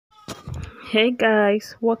Hey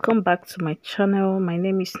guys, welcome back to my channel. My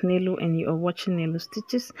name is Nelu and you are watching Nelu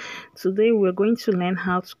Stitches. Today we're going to learn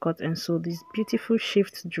how to cut and sew this beautiful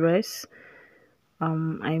shift dress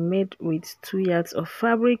I made with 2 yards of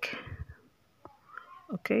fabric.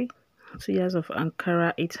 Okay, 2 yards of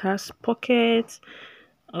Ankara. It has pockets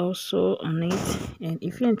also on it, and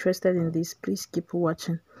if you're interested in this, please keep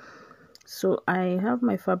watching. So I have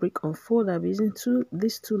my fabric on fold. I'm using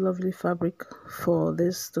these two lovely fabric for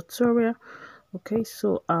this tutorial. Okay,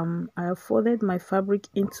 so I have folded my fabric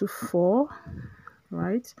into four,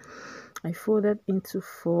 right? I folded into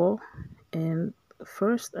four, and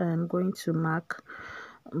first I'm going to mark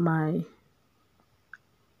my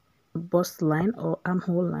bust line or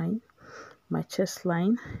armhole line, my chest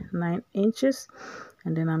line, 9 inches,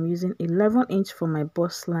 and then I'm using 11 inch for my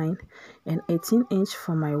bust line and 18 inch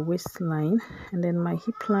for my waistline. And then my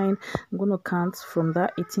hip line, I'm going to count from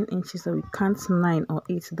that 18 inches, so we count 9 or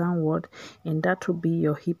 8 downward, and that will be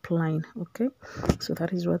your hip line. Okay, so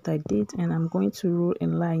that is what I did, and I'm going to rule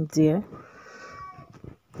in line there.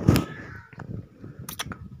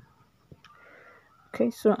 Okay,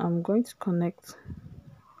 so I'm going to connect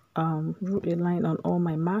rule a line on all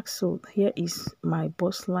my marks. So here is my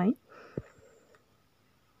bust line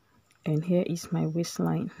and here is my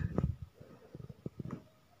waistline.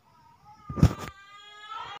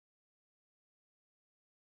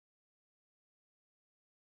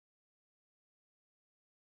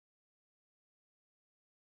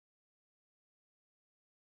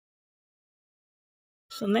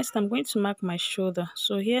 So next I'm going to mark my shoulder.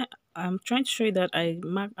 So here I'm trying to show you that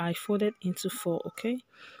I folded into four. Okay,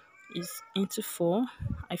 it's into four.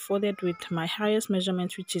 I folded with my highest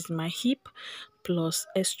measurement, which is my hip plus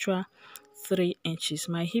extra 3 inches.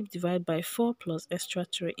 My hip divided by 4 plus extra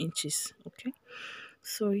 3 inches. Okay,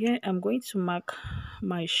 so here I'm going to mark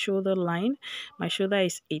my shoulder line. My shoulder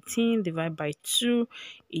is 18 divided by 2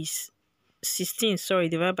 is 16, sorry,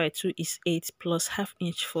 divided by 2 is 8 plus half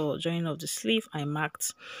inch for joining of the sleeve. I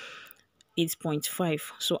marked 8.5.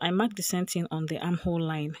 So I marked the same thing on the armhole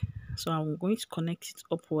line. So I'm going to connect it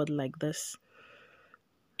upward like this.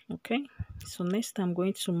 Okay, so next I'm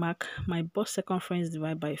going to mark my bust circumference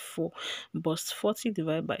divided by 4. Bust 40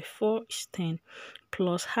 divided by 4 is 10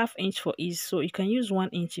 plus half inch for ease. So you can use 1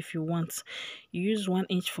 inch if you want. You use 1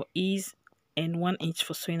 inch for ease and 1 inch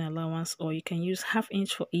for sewing allowance, or you can use half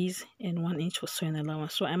inch for ease and 1 inch for sewing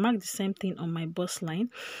allowance. So I mark the same thing on my bust line,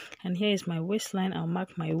 and here is my waistline. I'll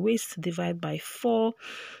mark my waist divided by 4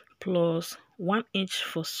 plus 1 inch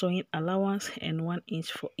for sewing allowance and 1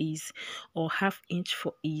 inch for ease, or half inch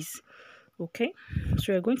for ease. Okay,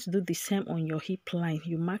 so you're going to do the same on your hip line.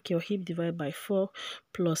 You mark your hip divided by 4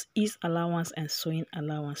 plus ease allowance and sewing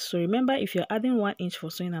allowance. So remember, if you're adding 1 inch for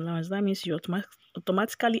sewing allowance, that means you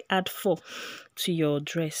automatically add 4 to your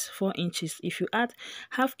dress, 4 inches. If you add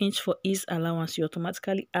half inch for ease allowance, you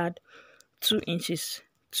automatically add 2 inches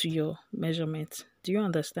to your measurement. Do you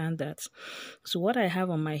understand that? So what I have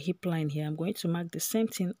on my hip line here, I'm going to mark the same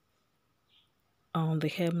thing on the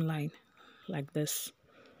hem line like this.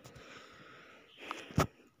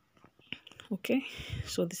 Okay,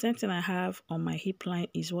 so the same thing I have on my hip line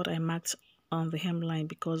is what I marked on the hemline,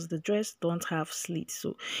 because the dress don't have slits,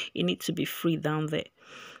 so it needs to be free down there,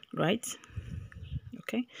 right?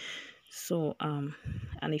 Okay, so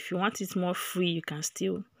and if you want it more free, you can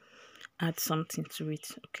still add something to it.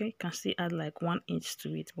 Okay, you can still add like 1 inch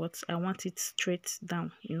to it, but I want it straight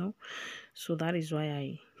down, you know, so that is why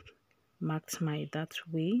I marked my that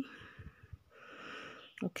way.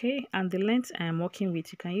 Okay, and the length I am working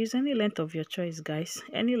with, you can use any length of your choice, guys,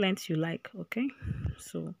 any length you like. Okay,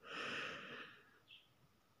 so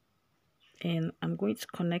and I'm going to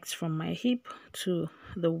connect from my hip to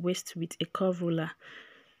the waist with a curve ruler.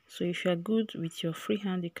 So if you are good with your free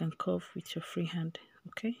hand, you can curve with your free hand.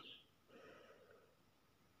 Okay,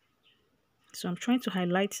 so I'm trying to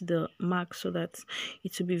highlight the mark so that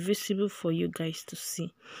it will be visible for you guys to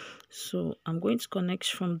see. So I'm going to connect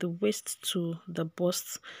from the waist to the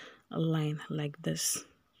bust line like this.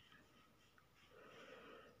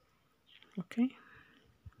 Okay,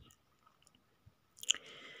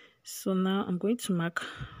 so now I'm going to mark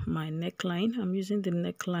my neckline. I'm using the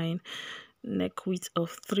neckline neck width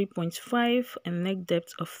of 3.5 and neck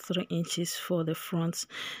depth of 3 inches for the front,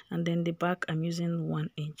 and then the back I'm using 1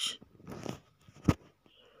 inch.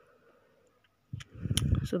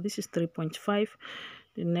 So this is 3.5.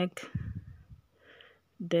 The neck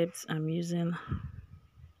depth I'm using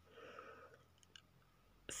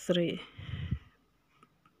 3,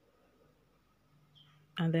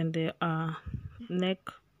 and then the neck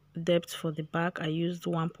depth for the back I used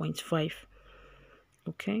 1.5.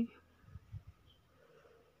 okay,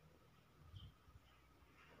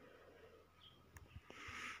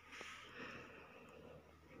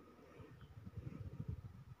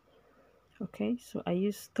 Okay, so I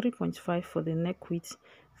use 3.5 for the neck width,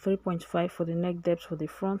 3.5 for the neck depth for the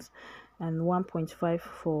front, and 1.5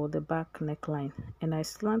 for the back neckline. And I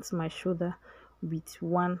slant my shoulder with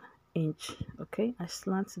 1 inch. Okay, I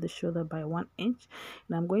slant the shoulder by 1 inch,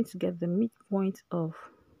 and I'm going to get the midpoint of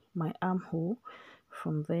my armhole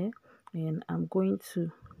from there, and I'm going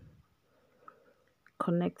to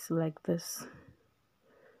connect like this.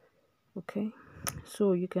 Okay,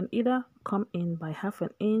 so you can either come in by 1/2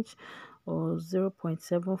 inch or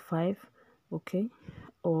 0.75, okay,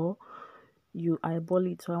 or you eyeball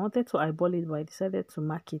it. So I wanted to eyeball it, but I decided to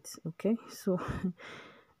mark it. Okay, so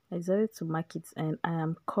I decided to mark it, and I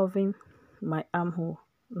am curving my armhole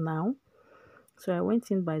now. So I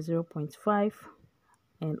went in by 0.5,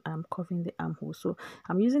 and I'm curving the armhole. So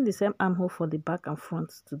I'm using the same armhole for the back and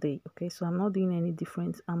front today. Okay, so I'm not doing any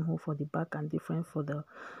different armhole for the back and different for the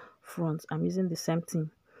front. I'm using the same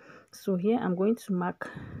thing. So here I'm going to mark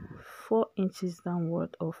 4 inches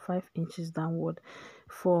downward or 5 inches downward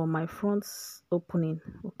for my front opening.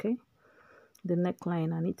 Okay, the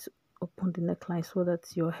neckline, I need to open the neckline so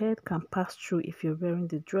that your head can pass through if you're wearing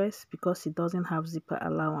the dress, because it doesn't have zipper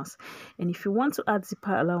allowance. And if you want to add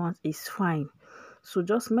zipper allowance, it's fine. So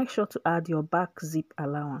just make sure to add your back zip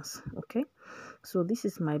allowance. Okay, so this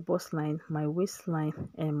is my bust line, my waistline,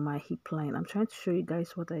 and my hip line. I'm trying to show you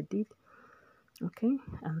guys what I did. Okay,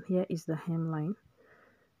 and here is the hemline.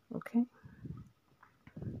 Okay,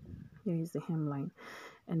 here is the hemline,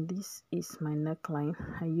 and this is my neckline.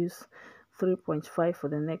 I use 3.5 for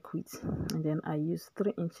the neck width, and then I use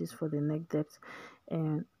 3 inches for the neck depth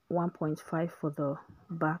and 1.5 for the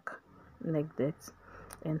back neck depth.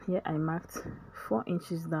 And here I marked 4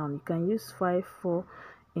 inches down. You can use 4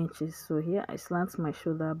 inches. So here I slant my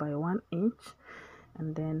shoulder by 1 inch,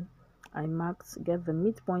 and then I marked, get the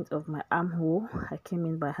midpoint of my armhole. I came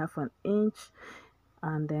in by 1/2 inch,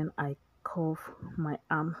 and then I curve my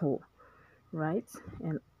armhole, right?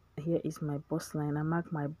 And here is my bust line. I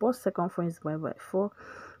mark my bust circumference by 4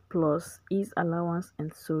 plus ease allowance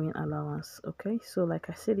and sewing allowance. Okay, so like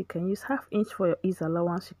I said, you can use 1/2 inch for your ease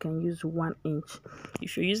allowance. You can use 1 inch.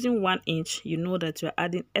 If you're using 1 inch, you know that you're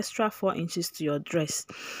adding extra 4 inches to your dress.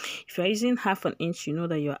 If you're using 1/2 inch, you know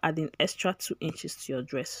that you're adding extra 2 inches to your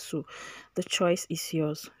dress. So the choice is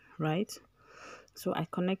yours, right? So I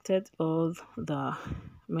connected all the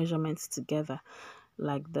measurements together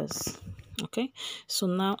like this. Okay, so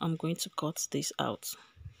now I'm going to cut this out.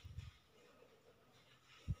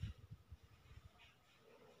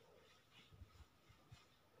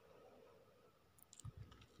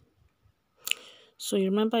 So you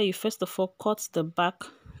remember, you first of all cut the back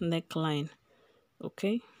neckline.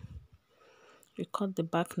 Okay, you cut the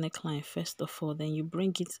back neckline first of all, then you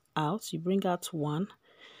bring it out, you bring out one,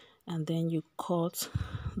 and then you cut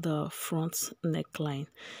the front neckline.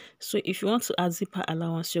 So if you want to add zipper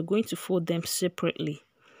allowance, you're going to fold them separately.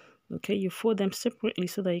 Okay, you fold them separately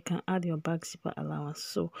so that you can add your back zipper allowance.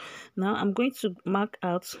 So now I'm going to mark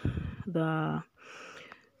out the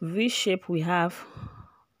V shape we have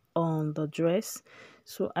on the dress.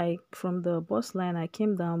 So from the bust line, I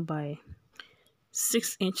came down by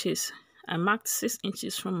 6 inches. I marked 6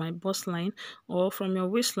 inches from my bust line, or from your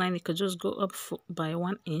waistline, you could just go up by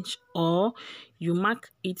 1 inch, or you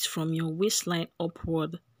mark it from your waistline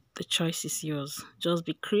upward. The choice is yours. Just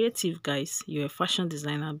be creative, guys. You're a fashion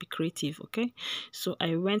designer, be creative. Okay, so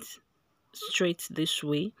I went straight this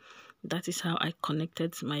way. That is how I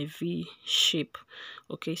connected my V shape.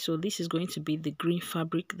 Okay, so this is going to be the green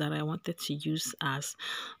fabric that I wanted to use as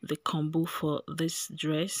the combo for this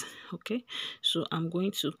dress. Okay, so I'm going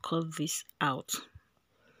to cut this out.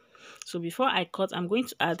 So before I cut, I'm going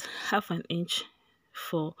to add 1/2 inch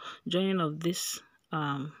for joining of this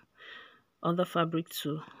other fabric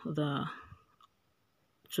to the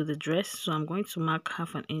dress. So I'm going to mark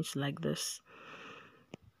 1/2 inch like this.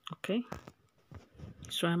 Okay,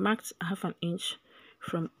 so I marked 1/2 inch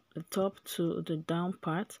from the top to the down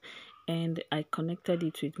part, and I connected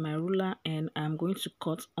it with my ruler, and I'm going to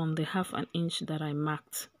cut on the 1/2 inch that I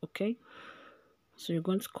marked. Okay, so you're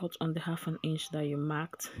going to cut on the 1/2 inch that you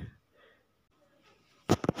marked.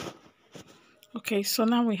 Okay, so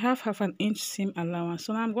now we have 1/2 inch seam allowance.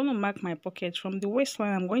 So now I'm going to mark my pocket. From the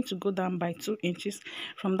waistline, I'm going to go down by 2 inches.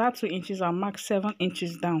 From that 2 inches, I'll mark 7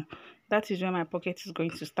 inches down. That is where my pocket is going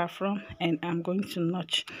to start from, and I'm going to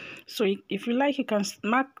notch. So if you like, you can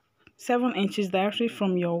mark 7 inches directly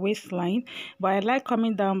from your waistline, but I like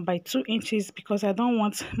coming down by 2 inches because I don't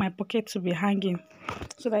want my pocket to be hanging,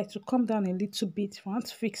 so that it will come down a little bit. If I want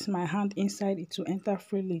to fix my hand inside, it will enter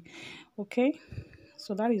freely. Okay,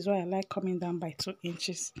 so that is why I like coming down by 2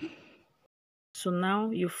 inches. So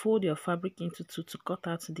now you fold your fabric into two to cut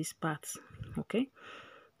out this part. Okay,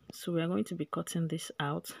 so we are going to be cutting this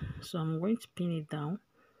out. So I'm going to pin it down,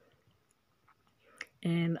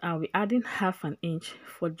 and I'll be adding 1/2 inch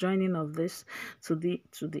for joining of this to the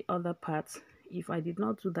other part. If I did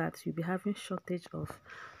not do that, you'll be having shortage of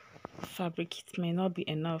fabric. It may not be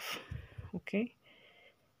enough, okay,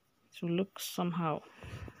 to look somehow.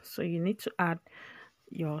 So you need to add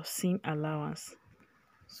your seam allowance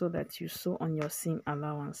so that you sew on your seam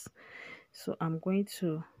allowance. So I'm going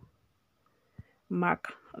to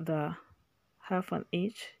mark the 1/2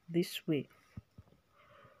 inch this way.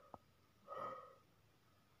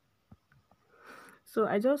 So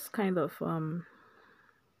I just kind of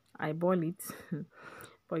eyeball it,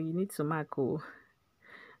 but you need to mark. Oh,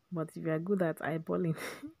 but if you are good at eyeballing,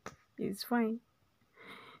 it's fine.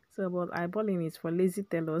 So, but eyeballing is for lazy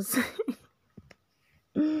tellers.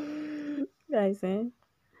 Guys,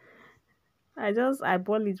 I just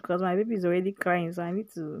eyeball it because my baby is already crying, so I need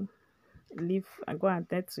to leave and go and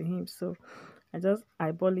attend to him. So I just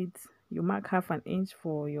eyeball it. You mark 1/2 inch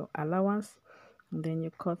for your allowance, and then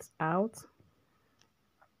you cut out.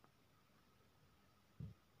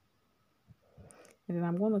 And then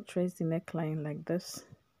I'm going to trace the neckline like this.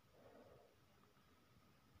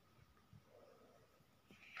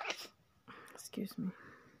 Excuse me.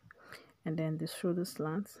 And then the shoulder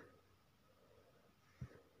slant.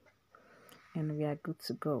 And we are good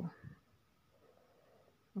to go.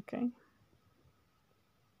 Okay.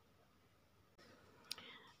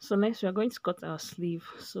 So next we are going to cut our sleeve.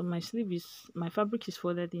 So my fabric is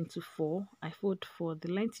folded into 4. I fold 4.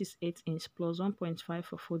 The length is 8 inch plus 1.5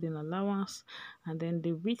 for folding allowance, and then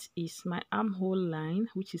the width is my armhole line,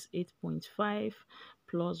 which is 8.5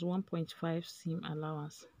 plus 1.5 seam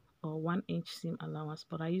allowance, or 1 inch seam allowance,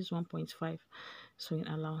 but I use 1.5 sewing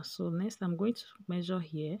allowance. So next I'm going to measure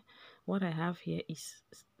here. What I have here is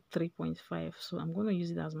 3.5, so I'm going to use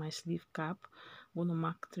it as my sleeve cap. I'm going to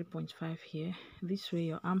mark 3.5 here. This way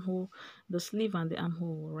your armhole, the sleeve and the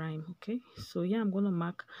armhole will rhyme. Okay, so here I'm going to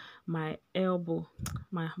mark my elbow,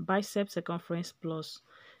 my bicep circumference plus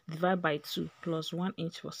divide by 2 plus 1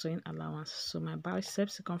 inch for sewing allowance. So my bicep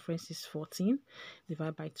circumference is 14,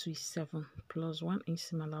 divide by 2 is 7 plus 1 inch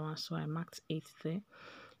seam allowance. So I marked 8 there,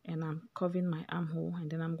 and I'm covering my armhole,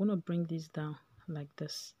 and then I'm going to bring this down like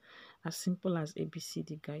this. As simple as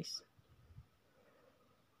ABCD, guys.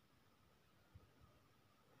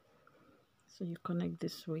 So you connect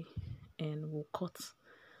this way, and we'll cut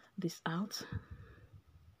this out.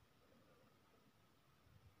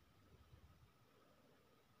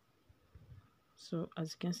 So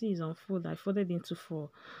as you can see, it's on fold. I folded into 4.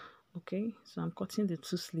 Okay, so I'm cutting the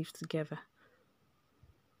 2 sleeves together.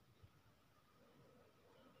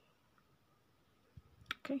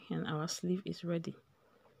 Okay, and our sleeve is ready.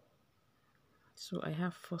 So I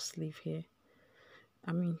have 4 sleeves here.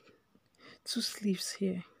 2 sleeves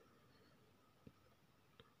here,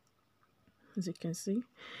 as you can see.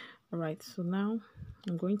 All right, so now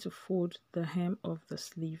I'm going to fold the hem of the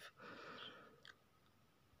sleeve.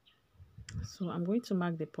 So I'm going to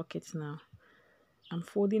mark the pockets now. I'm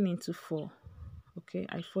folding into 4. Okay,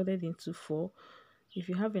 I folded into 4. If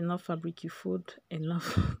you have enough fabric, you fold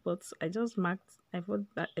enough, but I folded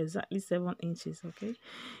that exactly 7 inches. Okay,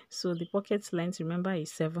 so the pocket length, remember, is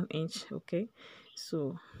 7 inch. Okay,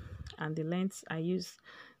 so, and the length I use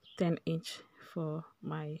 10 inch for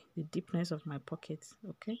the deepness of my pocket.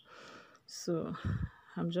 Okay, so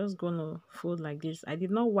I'm just gonna fold like this. I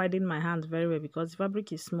did not widen my hand very well because the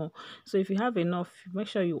fabric is small. So if you have enough, make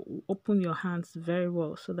sure you open your hands very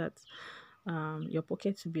well so that your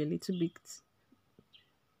pocket will be a little bit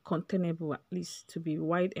containable, at least to be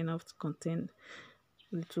wide enough to contain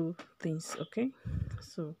little things. Okay,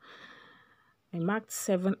 so I marked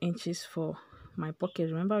 7 inches for my pocket.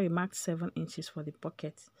 Remember, we marked 7 inches for the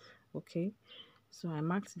pocket. Okay, so I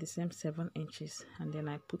marked the same 7 inches, and then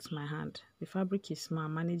I put my hand. The fabric is small,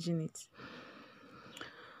 I'm managing it.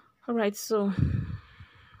 All right, so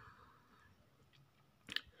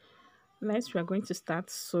next we are going to start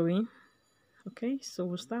sewing. Okay, so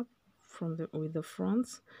we'll start with the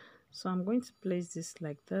front. So I'm going to place this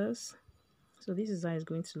like this. So this is how it's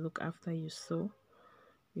going to look after you sew.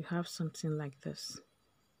 You have something like this.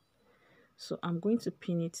 So I'm going to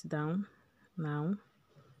pin it down now.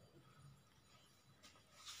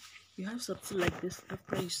 You have something like this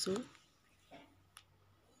after you sew.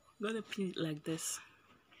 I'm going to pin it like this.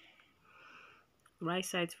 Right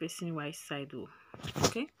side facing right side. Oh,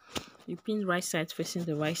 okay, you pin right side facing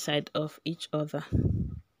the right side of each other.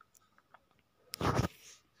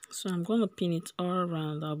 So I'm going to pin it all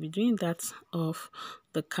around. I'll be doing that off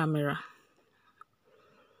the camera.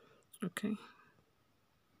 Okay,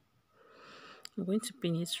 I'm going to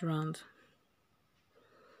pin it around.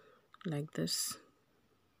 like this.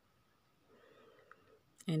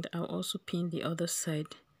 And I'll also pin the other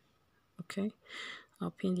side. Okay,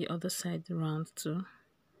 I'll pin the other side around too.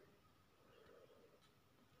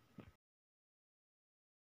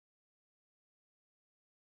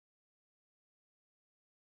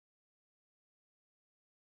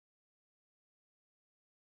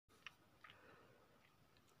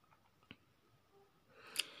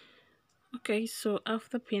 Okay, so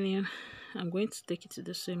after pinning, I'm going to take it to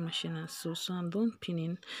the sewing machine and sew. So I'm done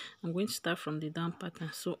pinning. I'm going to start from the down part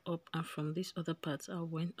and sew up, and from this other part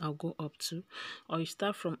I'll go up to, or you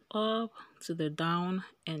start from up to the down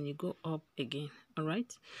and you go up again. All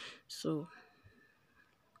right, so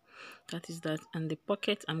that is that. And the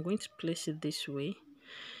pocket, I'm going to place it this way,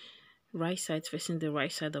 right side facing the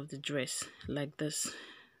right side of the dress, like this.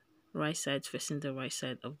 Right side facing the right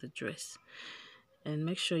side of the dress. And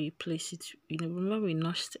make sure you place it, remember we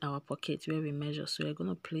notched our pocket where we measure, so you're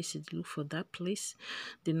going to place it, look for that place,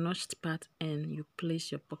 the notched part, and you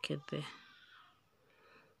place your pocket there.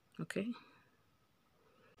 Okay,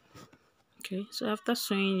 so after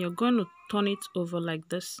sewing, you're going to turn it over like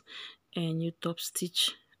this and you top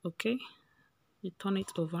stitch. Okay, you turn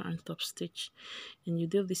it over and top stitch, and you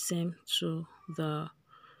do the same to the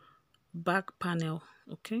back panel.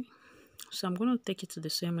 Okay, so I'm going to take it to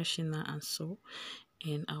the sewing machine now and sew,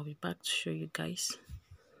 and I'll be back to show you guys.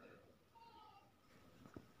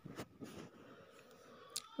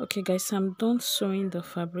 Okay guys, I'm done sewing the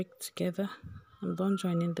fabric together. I'm done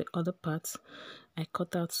joining the other parts. I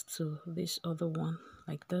cut out to this other one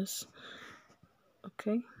like this.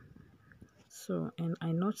 Okay, so, and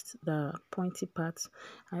I notched the pointy parts.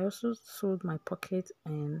 I also sewed my pocket,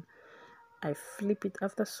 and I flip it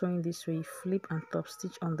after sewing this way. Flip and top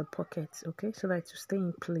stitch on the pocket, okay, so that it will stay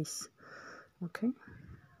in place. Okay,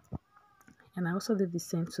 and I also did the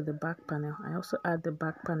same to the back panel. I also add the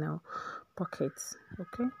back panel pockets.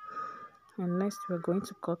 Okay, and next we're going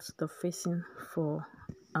to cut the facing for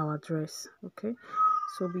our dress. Okay,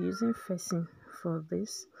 so we'll be using facing for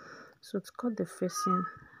this. So to cut the facing,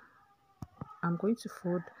 I'm going to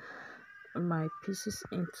fold my pieces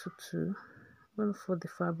into two. I'm going to fold the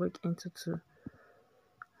fabric into two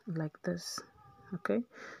like this. Okay,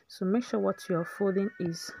 so make sure what you're folding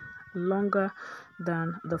is longer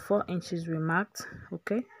than the 4 inches we marked.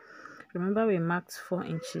 Okay, remember we marked 4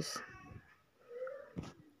 inches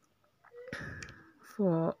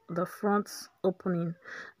for the front opening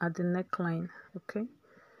at the neckline. Okay,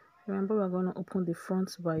 remember we're going to open the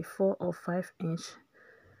front by 4 or 5 inch.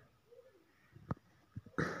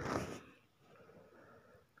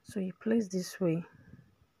 So you place this way,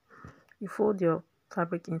 you fold your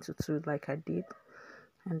fabric into two like I did,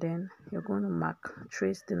 and then you're going to mark,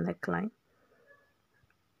 trace the neckline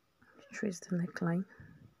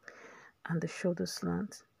and the shoulder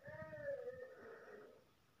slant,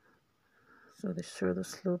 so the shoulder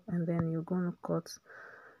slope, and then you're going to cut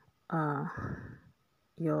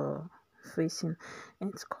your facing.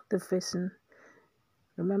 And to cut the facing,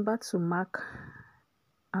 remember to mark,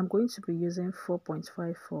 I'm going to be using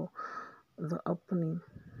 4.5 for the opening,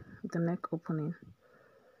 the neck opening.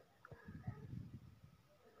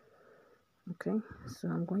 Okay, so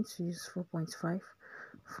I'm going to use 4.5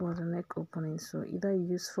 for the neck opening. So either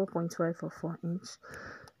you use 4.5 or 4 inch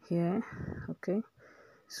here. Okay,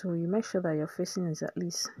 so you make sure that your facing is at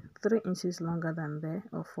least 3 inches longer than there,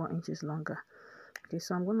 or 4 inches longer. Okay,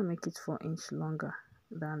 so I'm going to make it 4 inch longer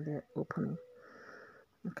than the opening.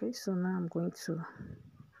 Okay, so now I'm going to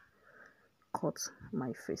cut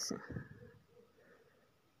my facing.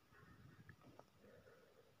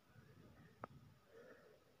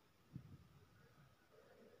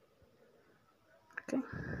 Okay,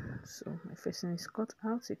 so my facing is cut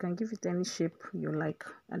out. You can give it any shape you like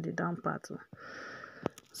at the down part.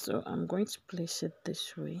 So I'm going to place it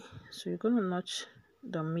this way. So you're going to notch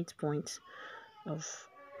the midpoint of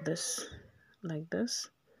this like this.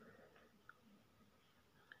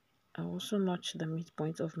 I also notch the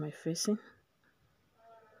midpoint of my facing,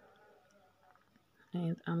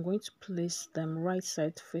 and I'm going to place them right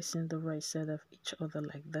side facing the right side of each other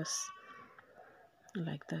like this,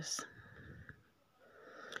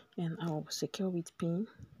 and I will secure with pin.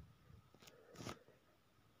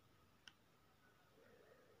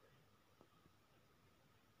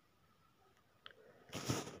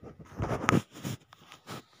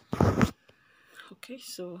 Okay,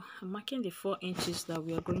 so I'm marking the 4 inches that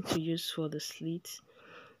we are going to use for the slit.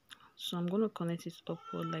 So I'm going to connect it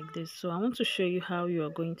upward like this. So I want to show you how you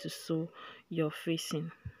are going to sew your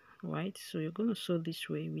facing, right? So you're going to sew this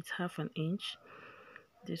way with 1/2 inch,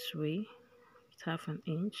 this way with 1/2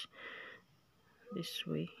 inch, this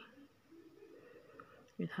way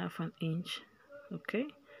with 1/2 inch. Okay,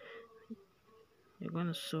 you're going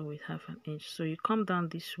to sew with 1/2 inch. So you come down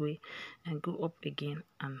this way and go up again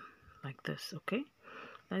and like this. Okay,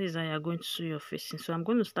 that is how you're going to sew your facing. So I'm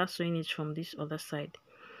going to start sewing it from this other side.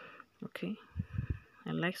 Okay,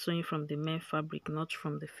 I like sewing from the main fabric, not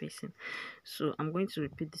from the facing. So I'm going to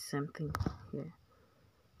repeat the same thing here.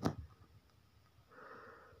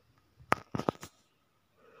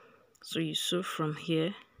 So you sew from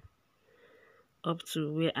here up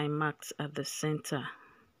to where I marked at the center.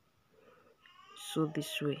 Sew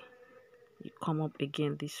this way. You come up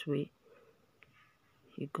again this way.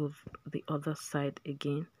 You go the other side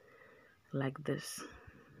again like this.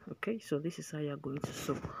 Okay, so this is how you're going to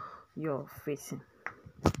sew your facing,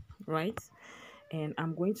 right? And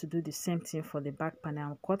I'm going to do the same thing for the back panel.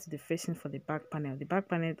 I'll cut the facing for the back panel. The back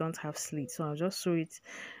panel don't have slits, so I'll just sew it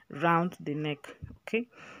round the neck. Okay,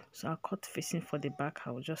 so I'll cut facing for the back.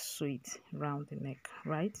 I'll just sew it round the neck,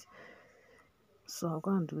 right? So I'll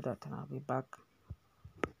go and do that and I'll be back.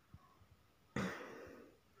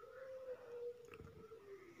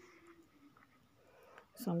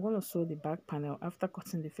 So I'm going to sew the back panel. After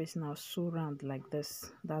cutting the facing, I'll sew round like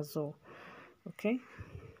this. That's all. Okay,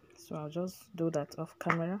 so I'll just do that off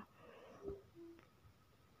camera.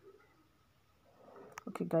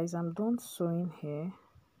 Okay guys, I'm done sewing here.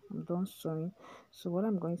 I'm done sewing. So what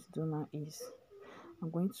I'm going to do now is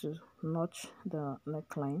I'm going to notch the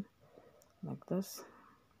neckline like this.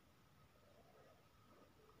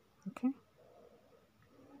 Okay,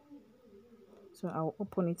 so I'll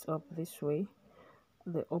open it up this way,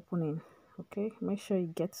 the opening. Okay, make sure you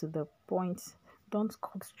get to the point, don't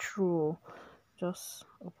cut through, just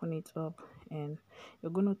open it up, and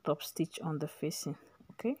you're going to top stitch on the facing.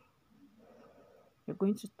 Okay, you're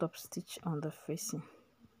going to top stitch on the facing,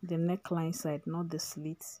 the neckline side, not the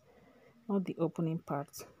slits, not the opening part.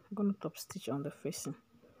 I'm going to top stitch on the facing.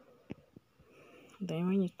 Then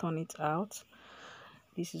when you turn it out,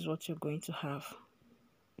 this is what you're going to have.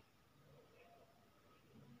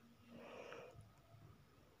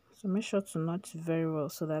 So make sure to notch very well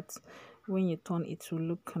so that when you turn it will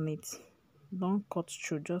look neat. Don't cut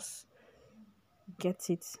through, just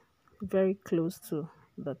get it very close to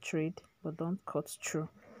the thread, but don't cut through.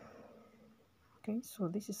 Okay, so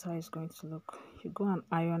this is how it's going to look. You go and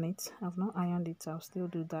iron it. I've not ironed it, I'll still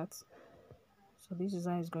do that. So this is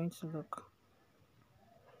how it's going to look.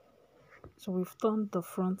 So we've turned the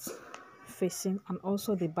front facing and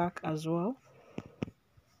also the back as well.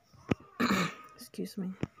 Excuse me.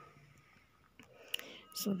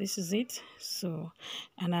 So this is it. So,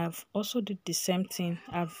 and I've also did the same thing.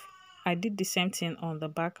 I did the same thing on the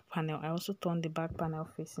back panel. I also turned the back panel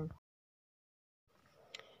facing.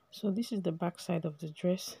 So this is the back side of the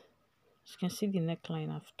dress. You can see the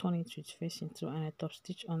neckline. I've turned it with facing too, and I top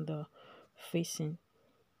stitch on the facing.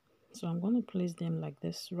 So I'm going to place them like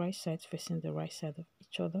this, right side facing the right side of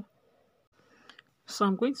each other. So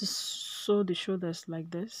I'm going to sew the shoulders like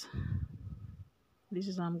this. This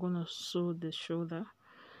is how I'm going to sew the shoulder.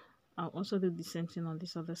 I'll also do the same thing on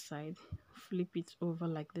this other side. Flip it over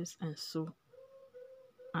like this and sew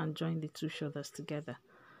and join the two shoulders together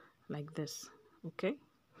like this. Okay,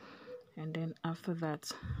 and then after that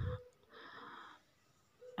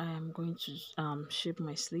I am going to shape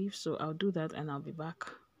my sleeve, so I'll do that and I'll be back.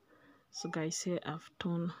 So guys, here I've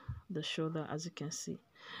torn the shoulder. As you can see,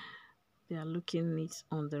 they are looking neat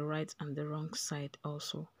on the right and the wrong side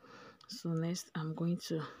also. So next I'm going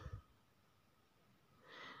to,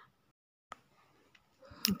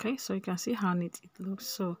 okay, so you can see how neat it looks.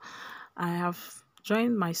 So I have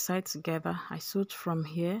joined my side together. I sewed from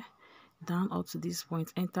here down up to this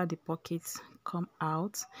point, enter the pockets, come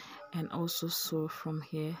out, and also sew from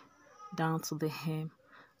here down to the hem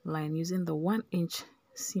line using the 1 inch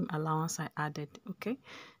seam allowance I added. Okay,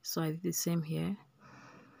 so I did the same here.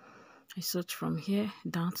 I sewed from here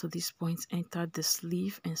down to this point, entered the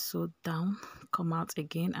sleeve and sewed down, come out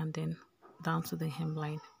again, and then down to the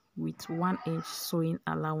hemline with 1 inch sewing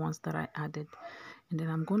allowance that I added. And then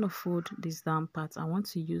I'm going to fold this down part. I want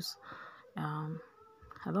to use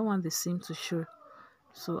I don't want the seam to show,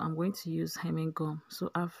 so I'm going to use hemming gum.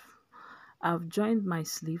 So I've joined my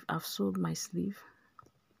sleeve, I've sewed my sleeve,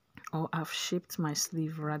 or I've shaped my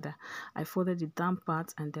sleeve rather. I folded the down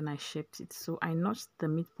part and then I shaped it. So I notched the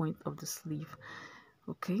midpoint of the sleeve.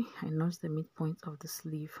 Okay, I notched the midpoint of the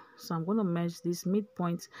sleeve. So I'm going to merge this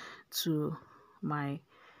midpoint to my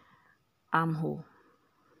armhole.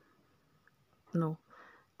 No,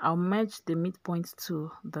 I'll merge the midpoint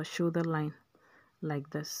to the shoulder line like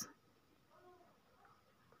this.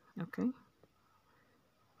 Okay,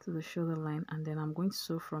 to the shoulder line, and then I'm going to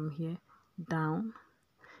sew from here down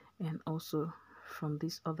and also from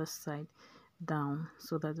this other side down,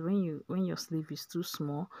 so that when your sleeve is too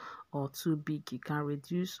small or too big, you can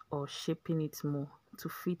reduce or shaping it more to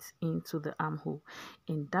fit into the armhole.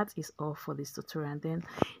 And that is all for this tutorial. And then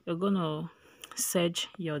you're gonna serge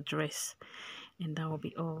your dress, and that will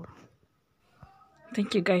be all.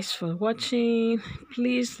 Thank you guys for watching.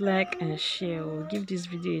 Please like and share, or give this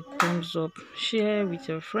video a thumbs up, share with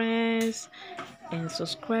your friends, and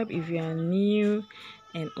subscribe if you are new,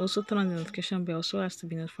 and also turn on the notification bell so as to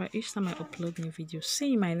be notified each time I upload new videos. See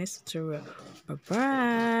you in my next tutorial. Bye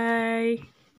bye.